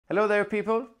Hello there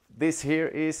people, this here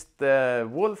is the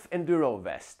WLF Enduro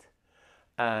vest,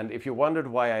 and if you wondered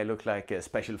why I look like a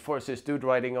special forces dude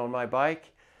riding on my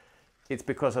bike, it's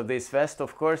because of this vest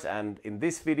of course, and in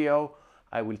this video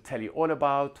I will tell you all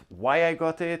about why I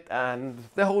got it and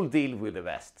the whole deal with the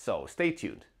vest, so stay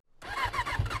tuned.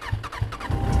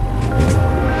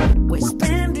 We're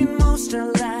spending most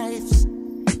our lives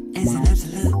as an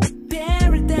absolute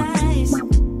paradise.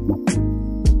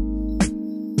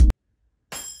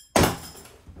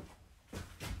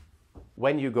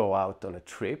 When you go out on a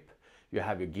trip, you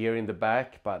have your gear in the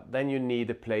back, but then you need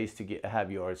a place to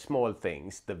have your small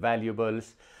things, the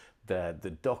valuables,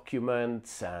 the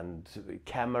documents and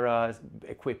camera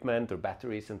equipment or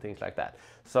batteries and things like that.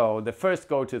 So the first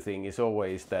go-to thing is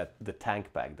always the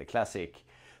tank bag, the classic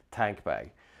tank bag.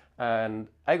 And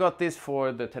I got this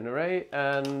for the Tenere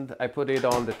and I put it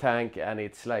on the tank, and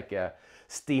it's like a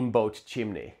steamboat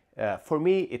chimney. For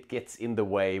me, it gets in the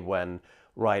way when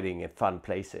riding in fun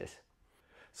places.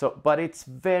 So, but it's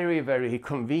very, very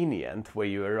convenient where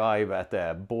you arrive at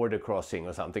a border crossing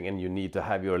or something and you need to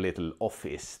have your little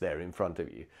office there in front of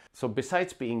you. So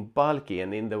besides being bulky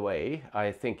and in the way,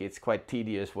 I think it's quite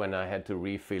tedious when I had to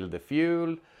refill the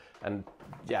fuel and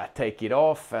take it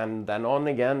off and then on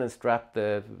again and strap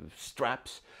the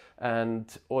straps.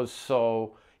 And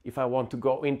also if I want to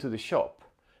go into the shop,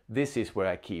 this is where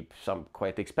I keep some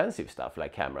quite expensive stuff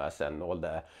like cameras and all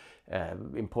the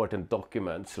important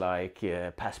documents like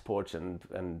passports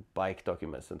and bike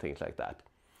documents and things like that.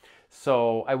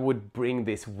 So I would bring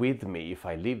this with me if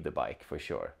I leave the bike for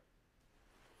sure.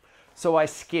 So I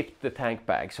skipped the tank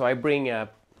bag, so I bring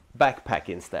a backpack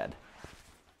instead.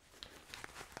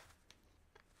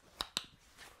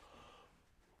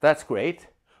 That's great,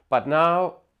 but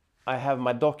now I have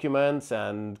my documents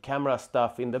and camera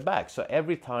stuff in the back, so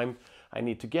every time I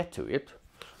need to get to it,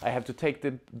 I have to take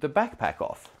the backpack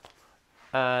off.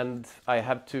 And I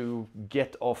have to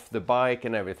get off the bike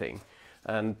and everything.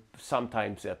 And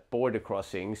sometimes at border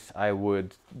crossings, I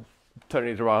would turn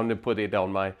it around and put it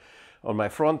on my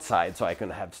front side so I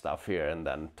can have stuff here and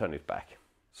then turn it back.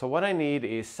 So what I need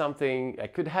is something, I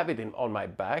could have it on my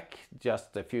back,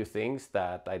 just a few things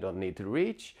that I don't need to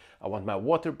reach. I want my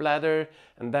water bladder,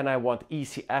 and then I want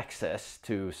easy access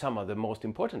to some of the most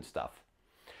important stuff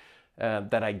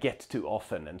that I get to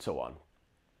often and so on.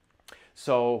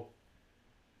 So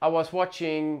I was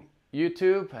watching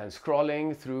YouTube and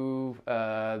scrolling through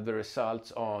the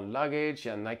results on luggage,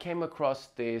 and I came across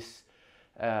this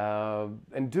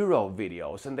enduro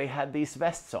videos, and they had these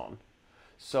vests on.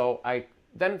 So I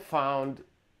then found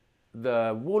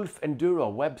the WLF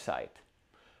Enduro website,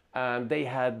 and they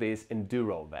had this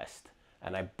enduro vest,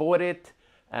 and I bought it,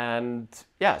 and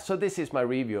so this is my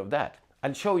review of that.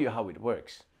 I'll show you how it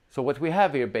works. So what we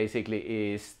have here basically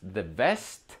is the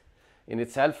vest. In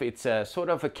itself, it's a sort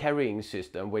of a carrying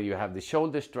system where you have the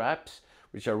shoulder straps,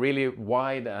 which are really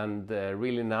wide and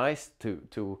really nice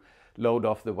to load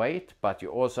off the weight. But you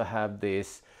also have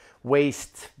this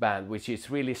waistband, which is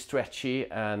really stretchy,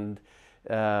 and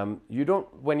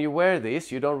when you wear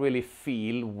this, you don't really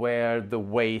feel where the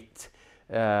weight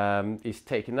is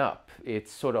taken up.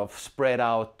 It's sort of spread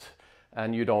out,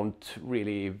 and you don't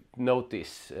really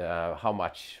notice how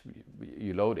much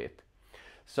you load it.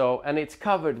 So, and it's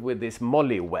covered with this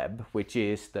molly web, which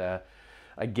is the,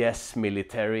 I guess,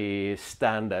 military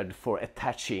standard for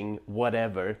attaching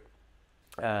whatever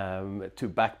to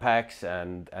backpacks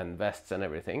and vests and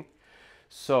everything.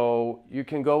 So you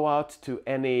can go out to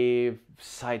any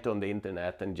site on the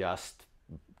internet and just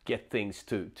get things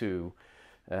to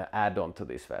add on to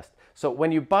this vest. So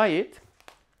when you buy it,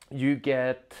 you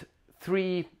get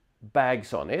 3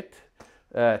 bags on it,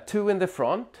 2 in the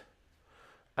front,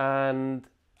 and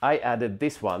I added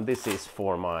this one. This is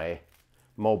for my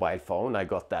mobile phone. I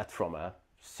got that from a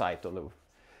site on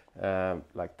the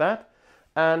like that.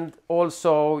 And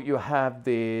also you have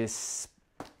the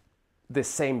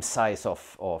same size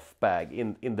of bag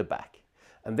in the back.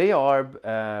 And they are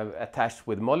attached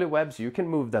with molly webs. You can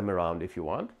move them around if you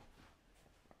want.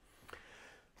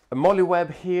 A molly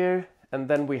web here, and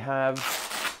then we have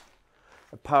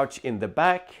a pouch in the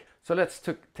back. So let's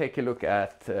take a look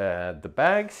at the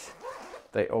bags.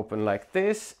 They open like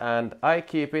this, and I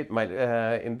keep it,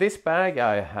 in this bag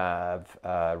I have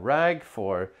a rag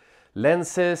for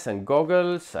lenses and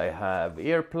goggles, I have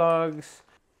earplugs,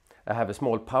 I have a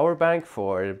small power bank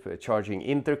for charging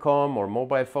intercom or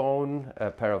mobile phone,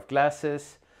 a pair of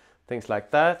glasses, things like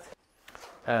that.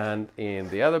 And in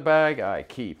the other bag I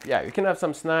keep, you can have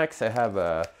some snacks. I have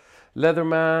a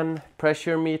Leatherman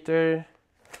pressure meter,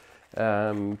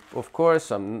 of course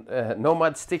some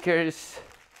Nomad stickers.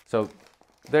 So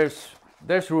there's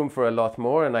there's room for a lot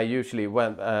more, and I usually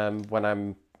when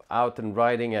I'm out and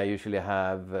riding, I usually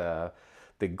have the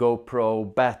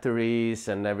GoPro batteries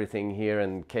and everything here,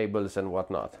 and cables and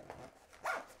whatnot.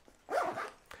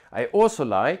 I also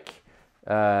like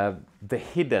the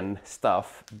hidden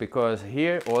stuff, because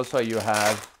here also you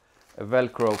have a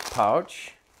Velcro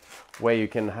pouch where you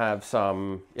can have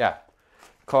some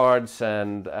cards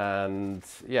and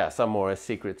some more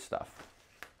secret stuff.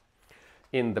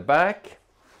 In the back,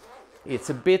 it's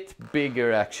a bit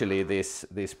bigger actually,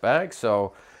 this bag,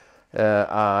 so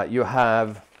you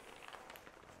have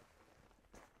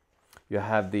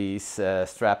these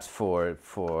straps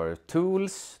for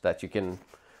tools that you can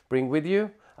bring with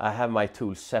you. I have my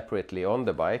tools separately on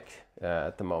the bike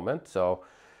at the moment, so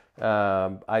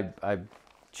I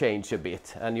change a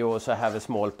bit. And you also have a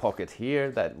small pocket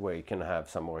here where you can have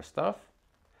some more stuff.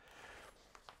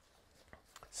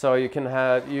 So you can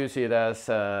use it as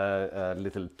a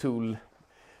little tool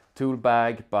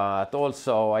bag, but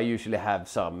also I usually have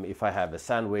some, if I have a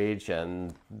sandwich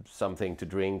and something to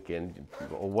drink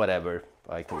or whatever,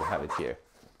 I can have it here.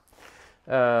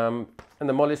 And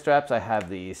the molly straps, I have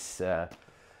these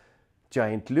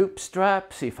giant loop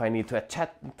straps if I need to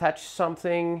attach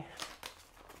something.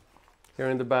 Here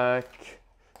in the back,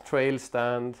 trail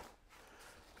stand,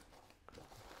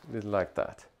 little like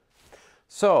that.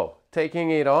 So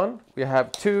taking it on, we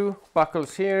have 2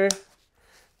 buckles here,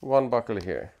 1 buckle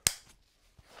here,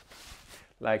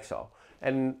 like so.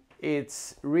 And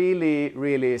it's really,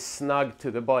 really snug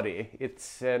to the body.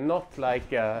 It's not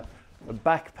like a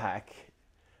backpack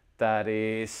that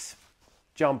is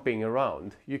jumping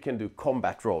around. You can do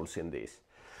combat rolls in this.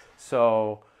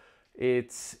 So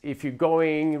it's, if you're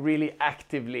going really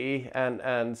actively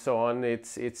and so on,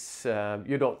 it's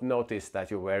you don't notice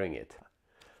that you're wearing it.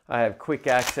 I have quick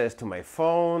access to my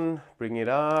phone, bring it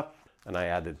up, and I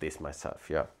added this myself,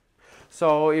 yeah.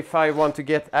 So if I want to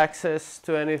get access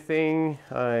to anything,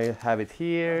 I have it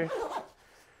here,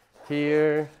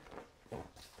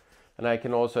 and I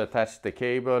can also attach the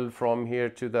cable from here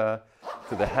to the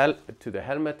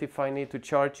helmet if I need to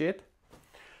charge it.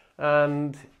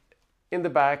 And in the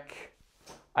back,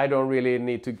 I don't really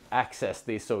need to access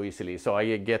this so easily, so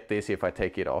I get this if I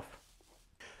take it off.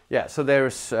 Yeah, so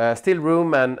there's still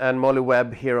room and molly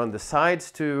web here on the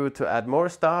sides to add more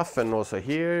stuff, and also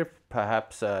here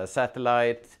perhaps a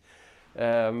satellite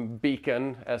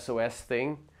beacon SOS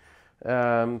thing,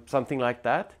 something like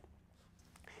that.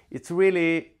 It's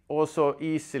really also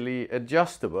easily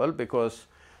adjustable, because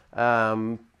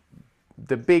the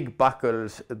big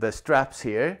buckles, the straps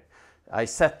here, I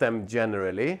set them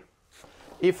generally.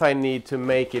 If I need to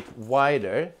make it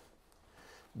wider,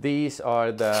 these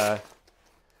are the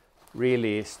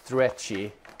really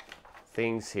stretchy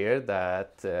things here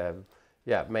that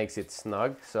makes it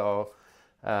snug. So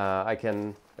I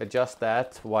can adjust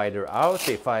that wider out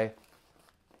if I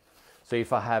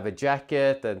have a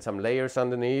jacket and some layers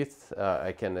underneath,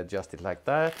 I can adjust it like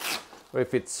that. Or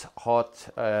if it's hot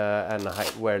and I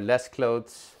wear less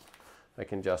clothes, I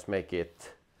can just make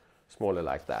it smaller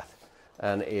like that,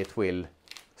 and it will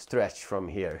stretch from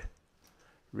here.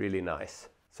 Really nice.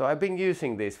 So I've been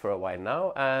using this for a while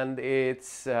now, and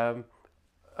it's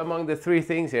among the 3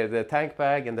 things here, the tank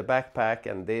bag and the backpack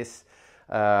and this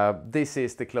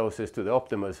is the closest to the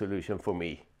optimal solution for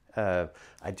me.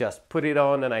 I just put it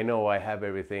on and I know I have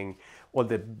everything, all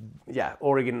the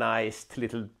organized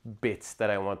little bits that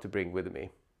I want to bring with me.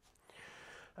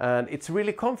 And it's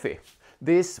really comfy.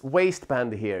 This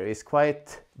waistband here is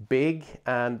quite big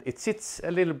and it sits a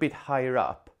little bit higher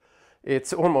up.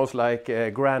 It's almost like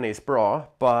a granny's bra,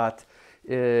 but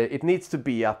it needs to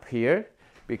be up here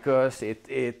because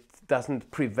it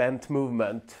doesn't prevent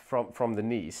movement from the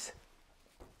knees.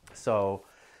 So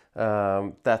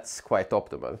that's quite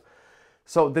optimal.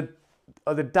 So the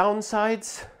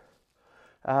downsides,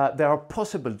 there are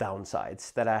possible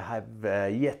downsides that I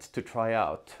have yet to try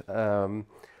out.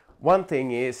 One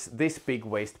thing is this big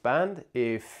waistband.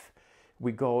 If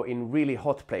we go in really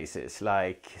hot places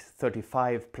like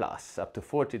 35 plus up to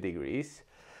 40 degrees,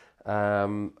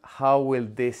 how will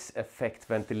this affect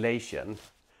ventilation?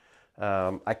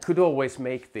 I could always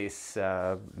make this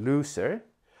looser,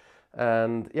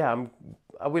 and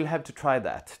I will have to try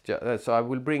that. So I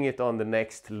will bring it on the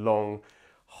next long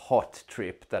hot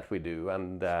trip that we do,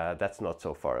 and that's not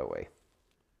so far away.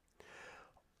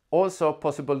 Also,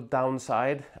 possible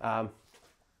downside,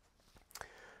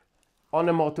 on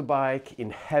a motorbike in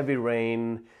heavy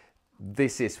rain,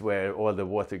 this is where all the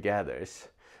water gathers,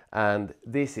 and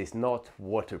this is not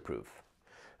waterproof.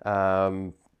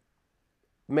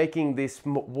 Making this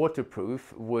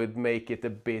waterproof would make it a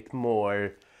bit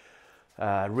more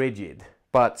rigid,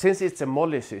 But since it's a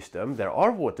MOLLE system, there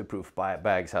are waterproof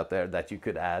bags out there that you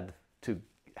could add to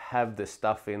have the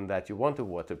stuff in that you want to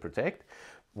water protect.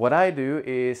 What I do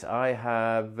is I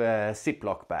have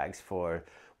Ziploc bags for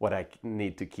what I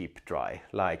need to keep dry,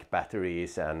 like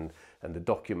batteries and the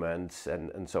documents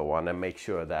and so on, and make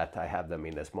sure that I have them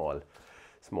in a small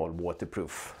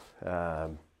waterproof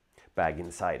bag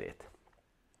inside it.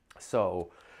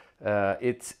 So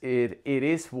it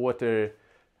is water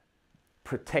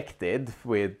protected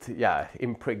with, yeah,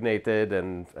 impregnated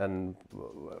and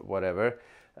whatever,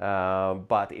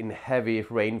 but in heavy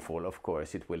rainfall, of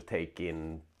course, it will take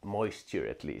in moisture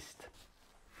at least.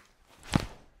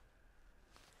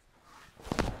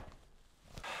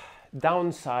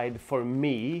 Downside for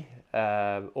me,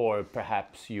 or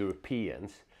perhaps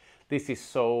Europeans, this is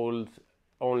sold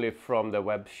only from the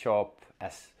web shop,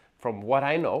 as from what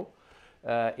I know,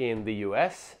 in the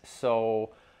US.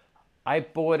 So I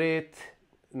bought it,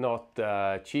 not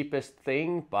the cheapest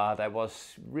thing, but I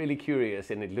was really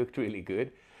curious and it looked really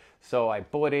good. So I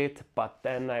bought it, but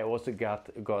then I also got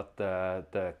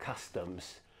the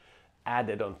customs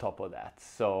added on top of that.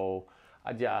 So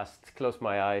I just closed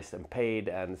my eyes and paid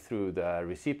and threw the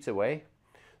receipts away.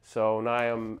 So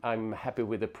now I'm happy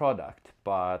with the product,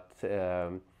 but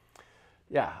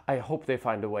yeah, I hope they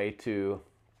find a way to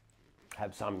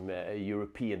have some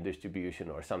European distribution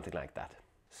or something like that.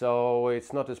 So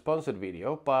it's not a sponsored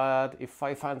video, but if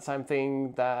I find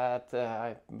something that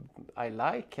I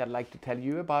like, I'd like to tell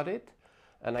you about it,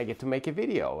 and I get to make a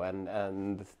video,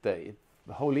 and the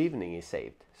whole evening is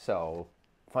saved. So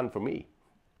fun for me.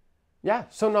 Yeah,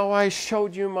 so now I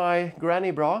showed you my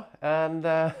granny bra, and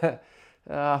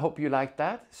I hope you liked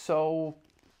that. So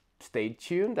stay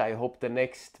tuned. I hope the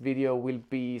next video will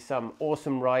be some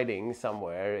awesome riding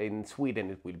somewhere in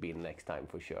Sweden. It will be next time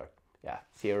for sure. Yeah,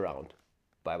 see you around.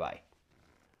 Bye bye.